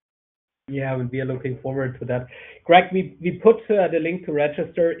fantastic. Yeah, we are looking forward to that. Greg, we put the link to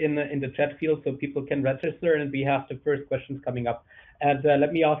register in the chat field so people can register, and we have the first questions coming up. And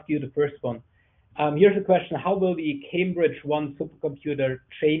let me ask you the first one. Here's a question: how will the Cambridge One supercomputer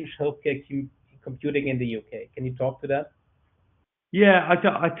change healthcare computing in the UK? Can you talk to that? Yeah,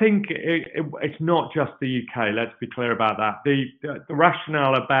 I think it's not just the UK. Let's be clear about that. The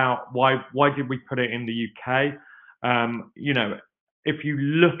rationale about why did we put it in the UK? If you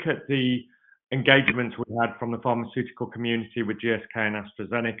look at the engagements we had from the pharmaceutical community with GSK and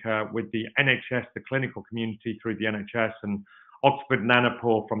AstraZeneca, with the NHS, the clinical community through the NHS, and Oxford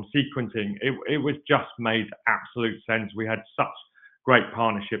Nanopore from sequencing, it was just made absolute sense. We had such great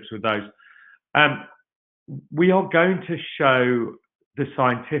partnerships with those. We are going to show the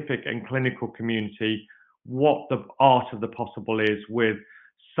scientific and clinical community what the art of the possible is with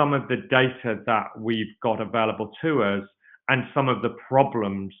some of the data that we've got available to us and some of the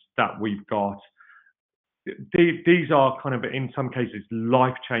problems that we've got. These are kind of, in some cases,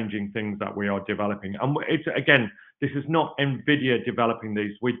 life-changing things that we are developing. And this is not NVIDIA developing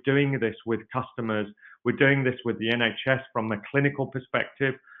these. We're doing this with customers. We're doing this with the NHS from a clinical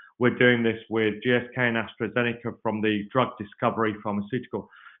perspective. We're doing this with GSK and AstraZeneca from the drug discovery pharmaceutical.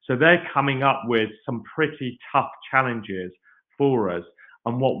 So they're coming up with some pretty tough challenges for us.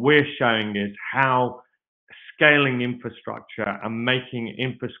 And what we're showing is how scaling infrastructure and making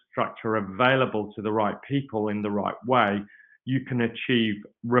infrastructure available to the right people in the right way, you can achieve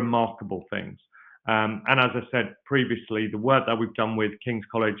remarkable things. And as I said previously, the work that we've done with King's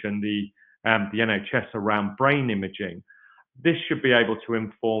College and the NHS around brain imaging, this should be able to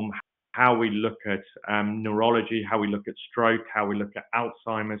inform how we look at neurology, how we look at stroke, how we look at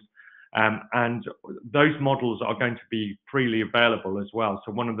Alzheimer's. And those models are going to be freely available as well.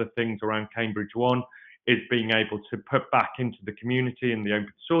 So one of the things around Cambridge One is being able to put back into the community and the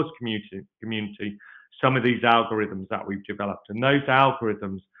open source community some of these algorithms that we've developed. And those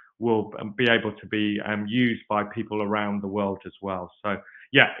algorithms will be able to be used by people around the world as well. So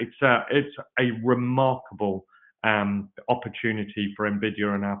yeah, it's a remarkable opportunity for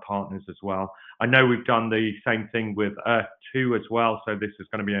NVIDIA and our partners as well. I know we've done the same thing with Earth 2 as well, so this is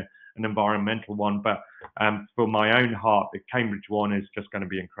going to be an environmental one, but for my own heart, the Cambridge One is just going to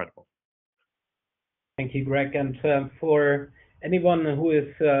be incredible. Thank you, Greg. And for anyone who is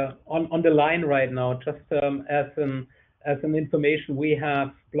on the line right now, just as an information, we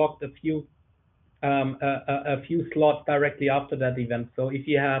have blocked a few slots directly after that event. So if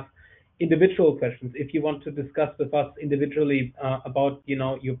you have individual questions, if you want to discuss with us individually about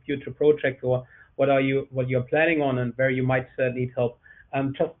your future project or what you're planning on and where you might need help,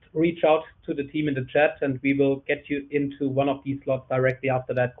 just reach out to the team in the chat and we will get you into one of these slots directly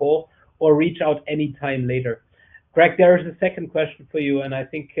after that call, or reach out anytime later. Greg, there is a second question for you, and I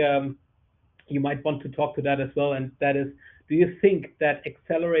think you might want to talk to that as well, and that is, do you think that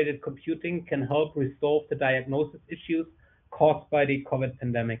accelerated computing can help resolve the diagnosis issues caused by the COVID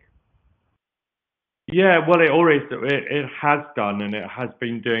pandemic? Yeah, well, it has done, and it has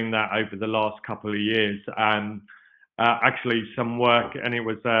been doing that over the last couple of years. Actually, some work, and it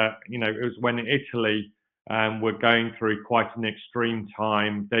was when Italy were going through quite an extreme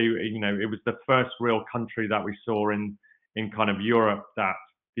time. It was the first real country that we saw in kind of Europe that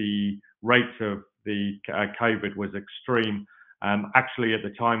the rate of the COVID was extreme. Actually, at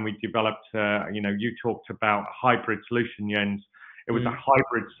the time we developed, you talked about a hybrid solution, Jens. It was a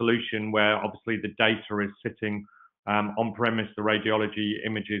hybrid solution where obviously the data is sitting on premise, the radiology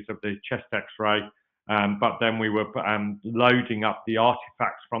images of the chest X-ray, but then we were loading up the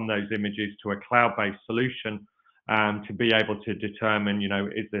artifacts from those images to a cloud-based solution to be able to determine,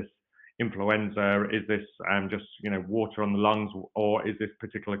 is this influenza, is this just water on the lungs, or is this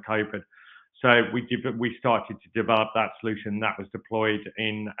particular COVID? So we started to develop that solution that was deployed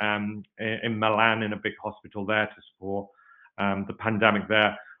in Milan in a big hospital there to support the pandemic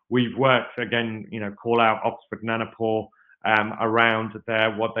there. We've worked again, call out Oxford Nanopore around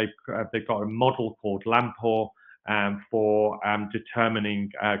there. What they've got a model called LAMPOR for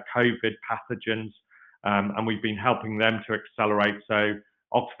determining COVID pathogens, and we've been helping them to accelerate. So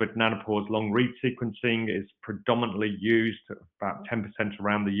Oxford Nanopore's long read sequencing is predominantly used, about 10%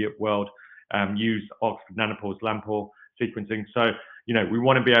 around the world use Oxford Nanopore's LAMPOR sequencing. So, we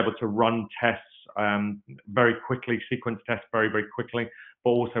want to be able to run tests very quickly, sequence tests very, very quickly.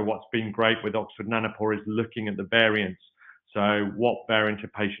 But also what's been great with Oxford Nanopore is looking at the variants. So what variant a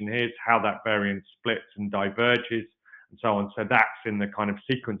patient is, how that variant splits and diverges, and so on. So that's in the kind of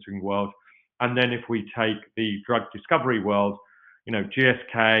sequencing world. And then if we take the drug discovery world,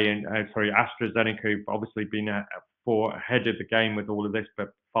 GSK and AstraZeneca have obviously been ahead of the game with all of this, but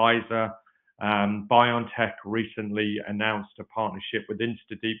Pfizer, BioNTech recently announced a partnership with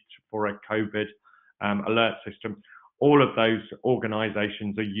InstaDeep for a COVID alert system. All of those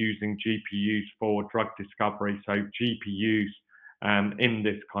organizations are using GPUs for drug discovery, so GPUs in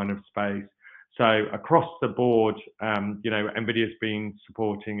this kind of space. So across the board, NVIDIA's been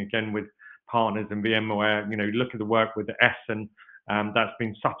supporting, again, with partners in VMware, look at the work with Essen, that's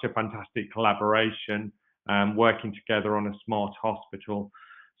been such a fantastic collaboration, working together on a smart hospital.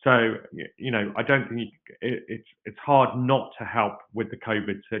 So, I don't think it's hard not to help with the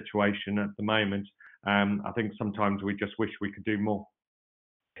COVID situation at the moment. I think sometimes we just wish we could do more.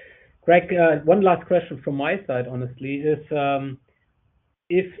 Greg, one last question from my side, honestly, is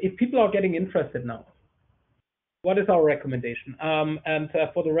if people are getting interested now, what is our recommendation? And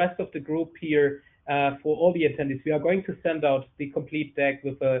for the rest of the group here, for all the attendees, we are going to send out the complete deck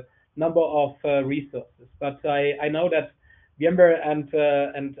with a number of resources. But I know that VMware and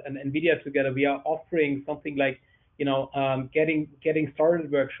Nvidia together, we are offering something like, getting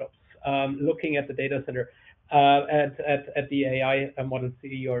started workshops, looking at the data center, at the AI model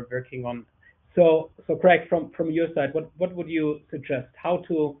city you're working on. So Craig, from your side, what would you suggest? How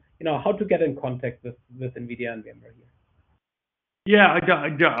to get in contact with Nvidia and VMware here? Yeah,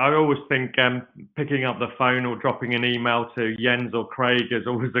 I always think picking up the phone or dropping an email to Jens or Craig is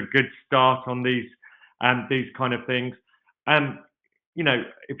always a good start on these kind of things.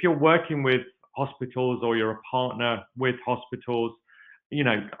 If you're working with hospitals or you're a partner with hospitals,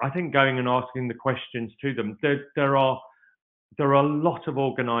 I think going and asking the questions to them. There are a lot of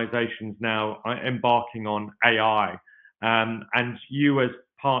organizations now embarking on AI, and you as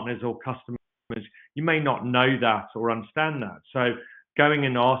partners or customers, you may not know that or understand that. So going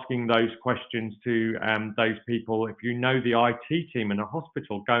and asking those questions to those people, if you know the IT team in a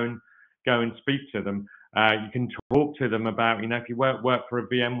hospital, go and speak to them. You can talk to them about, if you work for a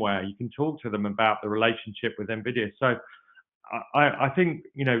VMware, you can talk to them about the relationship with NVIDIA. So I think,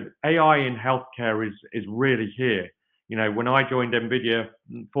 AI in healthcare is really here. When I joined NVIDIA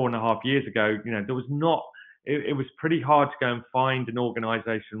 4.5 years ago, there was not, it was pretty hard to go and find an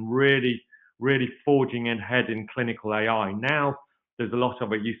organization really forging ahead in clinical AI. Now there's a lot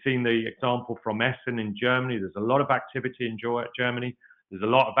of it. You've seen the example from Essen in Germany. There's a lot of activity in Germany. There's a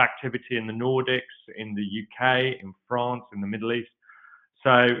lot of activity in the Nordics, in the UK, in France, in the Middle East.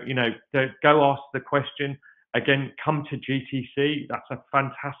 So, go ask the question. Again, come to GTC. That's a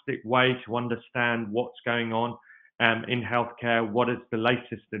fantastic way to understand what's going on in healthcare. What is the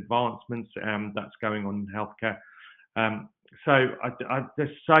latest advancements that's going on in healthcare? So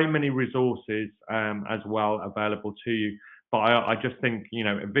there's so many resources as well available to you. But I just think,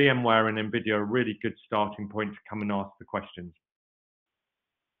 VMware and NVIDIA are a really good starting point to come and ask the questions.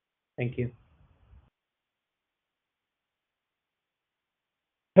 Thank you.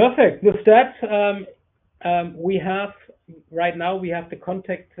 Perfect. With that, we have the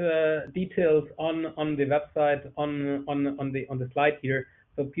contact details on the website on the slide here,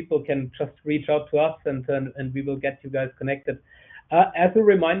 so people can just reach out to us and we will get you guys connected. As a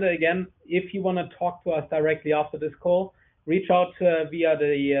reminder, again, if you want to talk to us directly after this call, reach out via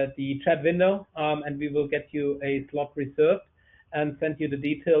the chat window, and we will get you a slot reserved and send you the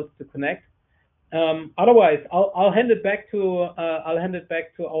details to connect. Otherwise, I'll hand it back to our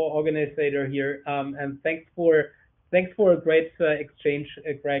organizer here. And thanks for a great exchange,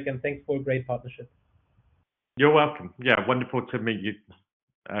 Greg, and thanks for a great partnership. You're welcome. Yeah, wonderful to meet you,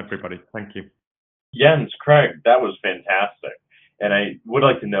 everybody. Thank you. Jens, Craig, that was fantastic. And I would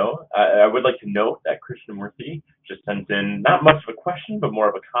like to note that Krishnamurthy just sent in not much of a question, but more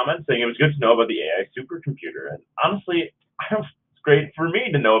of a comment saying it was good to know about the AI supercomputer. And honestly, it's great for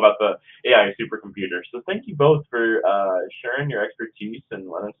me to know about the AI supercomputer. So thank you both for sharing your expertise and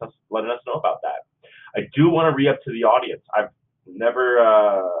letting us know about that. I do want to re-up to the audience. I've never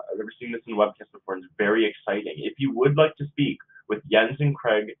seen this in Webcast before, and it's very exciting. If you would like to speak with Jens and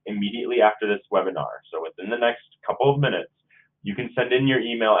Craig immediately after this webinar, so within the next couple of minutes, you can send in your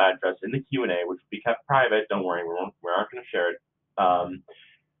email address in the Q&A, which will be kept private. Don't worry, we aren't going to share it.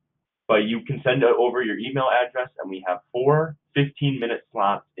 But you can send over your email address, and we have 4 15-minute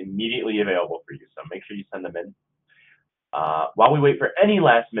slots immediately available for you. So make sure you send them in. While we wait for any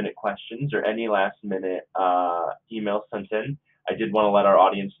last-minute questions or any last-minute emails sent in, I did want to let our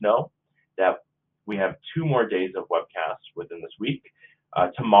audience know that we have 2 more days of webcasts within this week.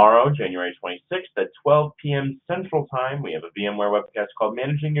 Tomorrow, January 26th at 12 p.m. Central Time, we have a VMware webcast called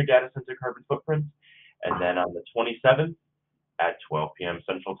Managing Your Data Center Carbon Footprint. And then on the 27th at 12 p.m.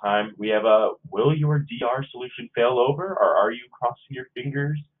 Central Time, we have a Will Your DR Solution Fail Over, or Are You Crossing Your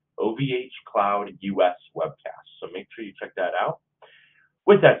Fingers? OVH Cloud US webcast. So make sure you check that out.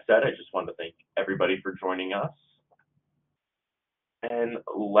 With that said, I just wanted to thank everybody for joining us. And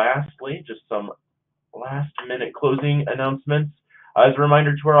lastly, just some last-minute closing announcements. As a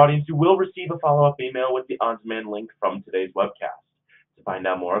reminder to our audience, you will receive a follow-up email with the on-demand link from today's webcast. To find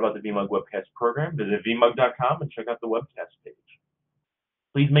out more about the VMUG Webcast program, visit vmug.com and check out the webcast page.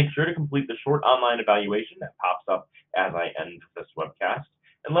 Please make sure to complete the short online evaluation that pops up as I end this webcast,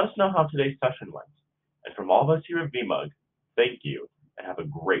 and let us know how today's session went. And from all of us here at VMUG, thank you, and have a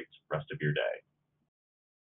great rest of your day.